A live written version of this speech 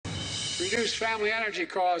Reduce family energy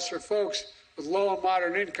costs for folks with low and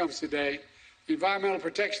moderate incomes today. The Environmental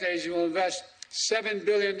Protection Agency will invest $7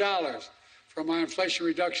 billion from our Inflation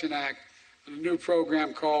Reduction Act in a new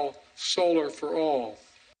program called Solar for All.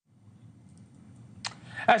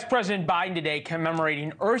 As President Biden today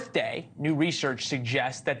commemorating Earth Day, new research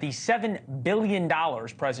suggests that the $7 billion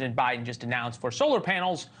President Biden just announced for solar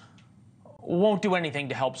panels won't do anything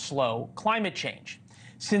to help slow climate change.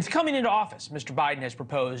 Since coming into office, Mr. Biden has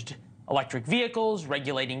proposed electric vehicles,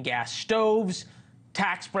 regulating gas stoves,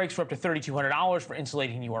 tax breaks for up to $3,200 for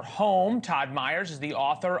insulating your home. Todd Myers is the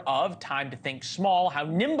author of Time to Think Small, How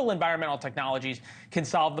Nimble Environmental Technologies Can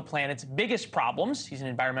Solve the Planet's Biggest Problems. He's an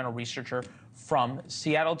environmental researcher from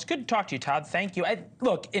Seattle. It's good to talk to you, Todd. Thank you.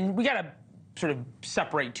 Look, and we got to sort of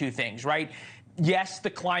separate two things, right? Yes, the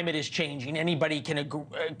climate is changing. Anybody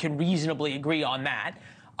can reasonably agree on that.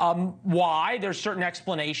 Why? There's certain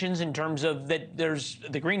explanations in terms of that there's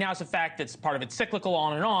the greenhouse effect, that's part of it cyclical,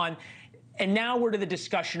 on and on. And now we're to the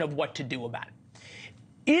discussion of what to do about it.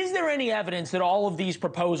 Is there any evidence that all of these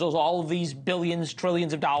proposals, all of these billions,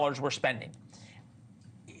 trillions of dollars we're spending,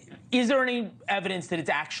 is there any evidence that it's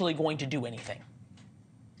actually going to do anything?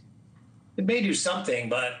 It may do something,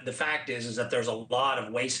 but the fact is that there's a lot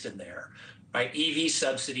of waste in there. Right? EV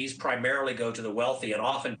subsidies primarily go to the wealthy and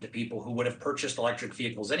often to people who would have purchased electric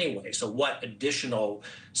vehicles anyway. So what additional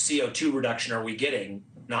CO2 reduction are we getting?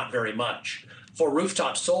 Not very much. For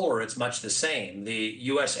rooftop solar, it's much the same. The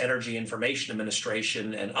U.S. Energy Information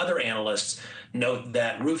Administration and other analysts note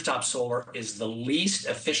that rooftop solar is the least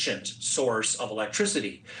efficient source of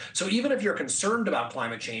electricity. So even if you're concerned about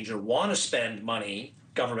climate change or want to spend money,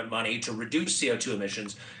 government money, to reduce CO2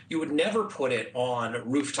 emissions, you would never put it on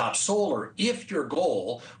rooftop solar if your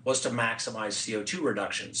goal was to maximize CO2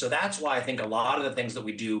 reduction. So that's why I think a lot of the things that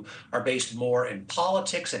we do are based more in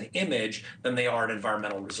politics and image than they are in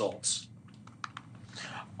environmental results.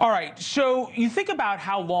 All right, so you think about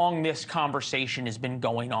how long this conversation has been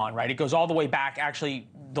going on, right? It goes all the way back. Actually,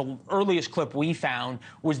 the earliest clip we found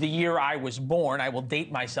was the year I was born. I will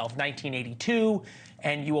date myself, 1982,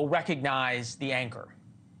 and you will recognize the anchor.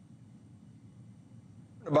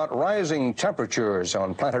 About rising temperatures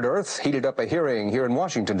on planet Earth heated up a hearing here in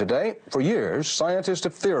Washington today. For years, scientists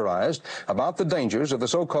have theorized about the dangers of the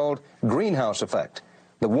so-called greenhouse effect,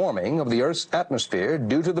 the warming of the Earth's atmosphere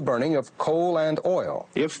due to the burning of coal and oil.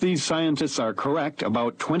 If these scientists are correct,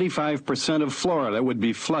 about 25% of Florida would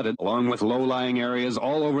be flooded, along with low-lying areas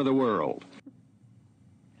all over the world.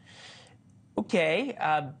 Okay,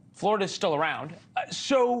 Florida's still around.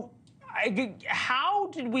 So how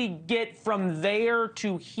did we get from there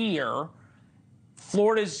to here?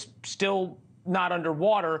 Florida's still not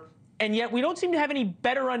underwater, and yet we don't seem to have any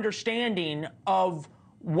better understanding of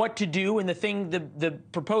what to do, and the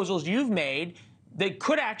proposals you've made that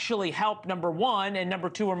could actually help, number one, and number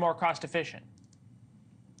two, are more cost efficient.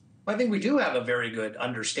 I think we do have a very good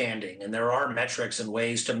understanding, and there are metrics and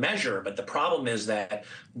ways to measure, but the problem is that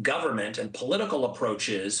government and political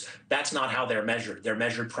approaches, that's not how they're measured. They're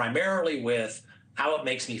measured primarily with how it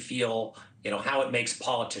makes me feel, how it makes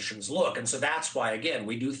politicians look. And so that's why, again,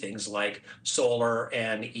 we do things like solar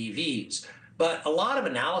and EVs. But a lot of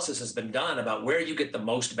analysis has been done about where you get the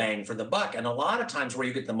most bang for the buck. And a lot of times where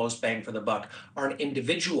you get the most bang for the buck are in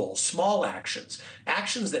individual, small actions,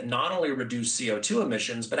 actions that not only reduce CO2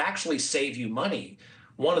 emissions, but actually save you money.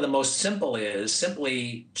 One of the most simple is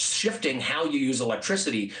simply shifting how you use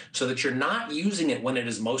electricity so that you're not using it when it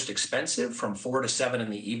is most expensive from 4 to 7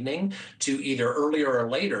 in the evening to either earlier or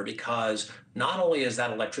later, because not only is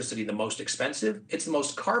that electricity the most expensive, it's the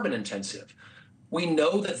most carbon intensive. We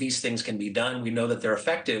know that these things can be done. We know that they're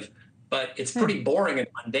effective, but it's pretty boring and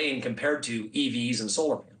mundane compared to EVs and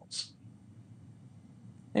solar panels.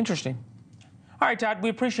 Interesting. All right, Todd, we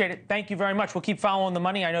appreciate it. Thank you very much. We'll keep following the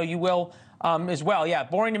money. I know you will as well. Yeah,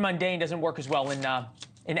 boring and mundane doesn't work as well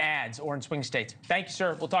in ads or in swing states. Thank you,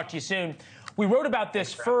 sir. We'll talk to you soon. We wrote about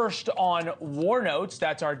this first on War Notes.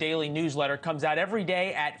 That's our daily newsletter. Comes out every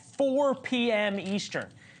day at 4 p.m. Eastern.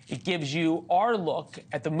 It gives you our look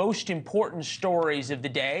at the most important stories of the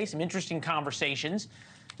day, some interesting conversations.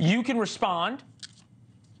 You can respond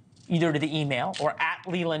either to the email or at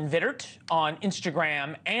Leland Vittert on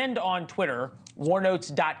Instagram and on Twitter,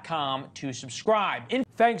 warnotes.com to subscribe.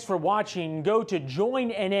 Thanks for watching. Go to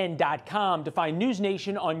joinnn.com to find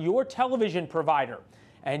NewsNation on your television provider.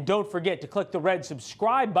 And don't forget to click the red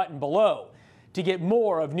subscribe button below to get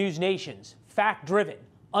more of NewsNation's fact-driven,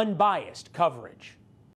 unbiased coverage.